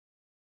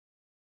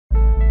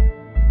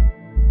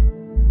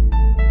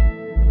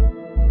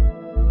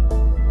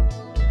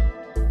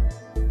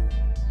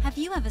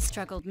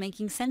struggled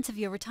making sense of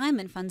your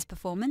retirement fund's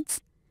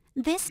performance?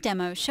 This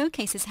demo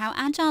showcases how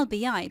Agile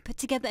BI put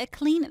together a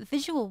clean,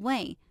 visual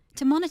way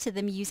to monitor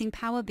them using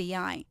Power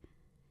BI.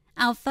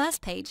 Our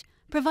first page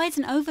provides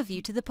an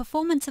overview to the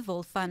performance of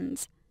all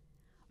funds.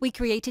 We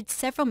created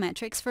several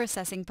metrics for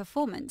assessing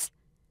performance.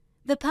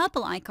 The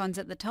purple icons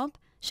at the top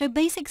show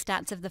basic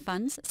stats of the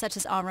funds such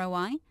as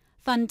ROI,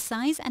 fund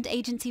size, and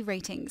agency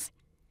ratings.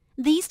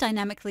 These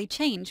dynamically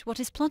change what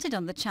is plotted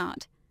on the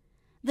chart.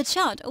 The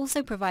chart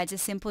also provides a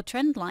simple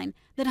trend line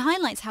that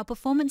highlights how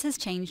performance has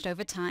changed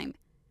over time.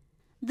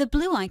 The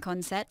blue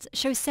icon sets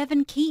show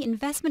 7 key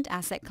investment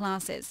asset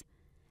classes.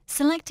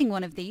 Selecting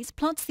one of these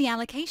plots the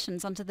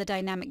allocations onto the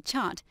dynamic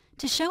chart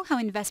to show how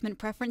investment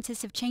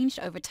preferences have changed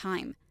over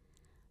time.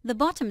 The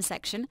bottom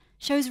section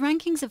shows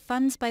rankings of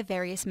funds by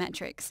various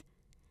metrics.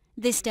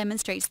 This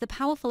demonstrates the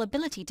powerful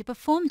ability to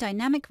perform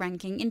dynamic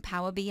ranking in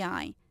Power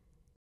BI.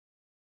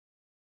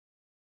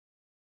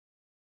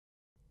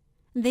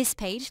 This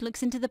page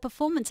looks into the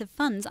performance of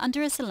funds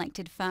under a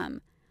selected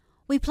firm.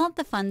 We plot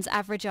the fund's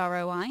average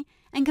ROI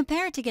and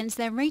compare it against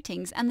their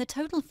ratings and the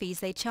total fees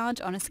they charge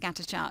on a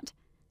scatter chart.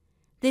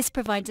 This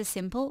provides a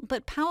simple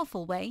but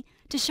powerful way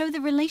to show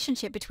the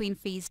relationship between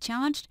fees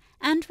charged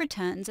and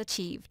returns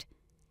achieved.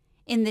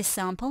 In this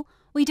sample,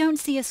 we don't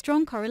see a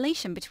strong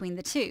correlation between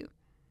the two.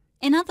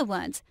 In other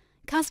words,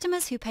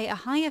 customers who pay a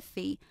higher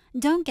fee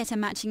don't get a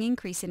matching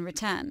increase in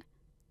return.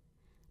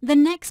 The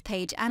next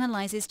page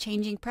analyzes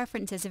changing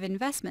preferences of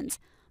investments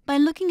by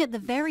looking at the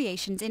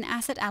variations in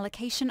asset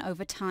allocation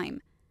over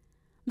time.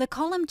 The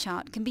column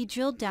chart can be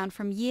drilled down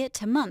from year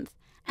to month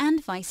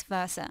and vice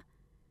versa.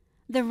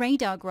 The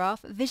radar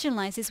graph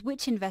visualizes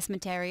which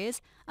investment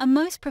areas are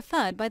most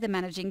preferred by the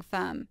managing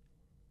firm.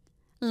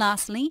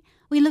 Lastly,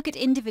 we look at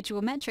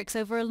individual metrics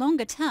over a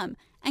longer term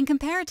and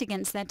compare it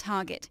against their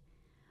target.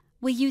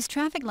 We use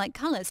traffic light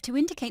colors to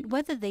indicate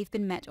whether they've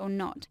been met or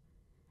not.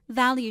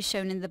 Values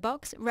shown in the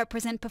box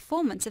represent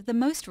performance of the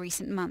most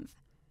recent month.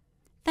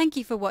 Thank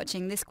you for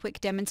watching this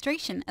quick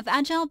demonstration of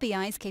Agile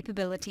BI's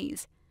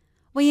capabilities.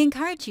 We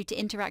encourage you to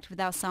interact with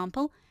our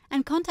sample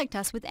and contact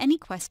us with any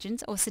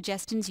questions or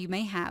suggestions you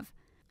may have,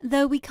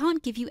 though we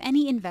can't give you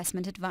any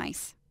investment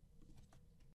advice.